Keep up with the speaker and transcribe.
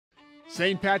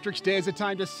St. Patrick's Day is a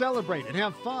time to celebrate and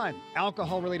have fun.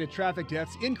 Alcohol-related traffic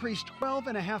deaths increased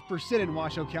 12.5% in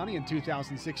Washoe County in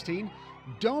 2016.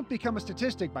 Don't become a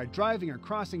statistic by driving or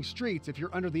crossing streets if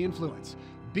you're under the influence.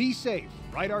 Be safe.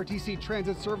 Ride RTC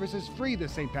Transit services free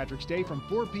this St. Patrick's Day from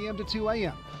 4 p.m. to 2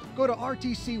 a.m. Go to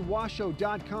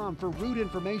rtcwashoe.com for route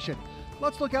information.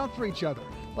 Let's look out for each other.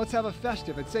 Let's have a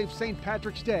festive and safe St.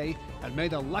 Patrick's Day, and may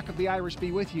the luck of the Irish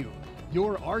be with you.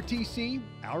 Your RTC,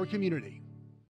 our community.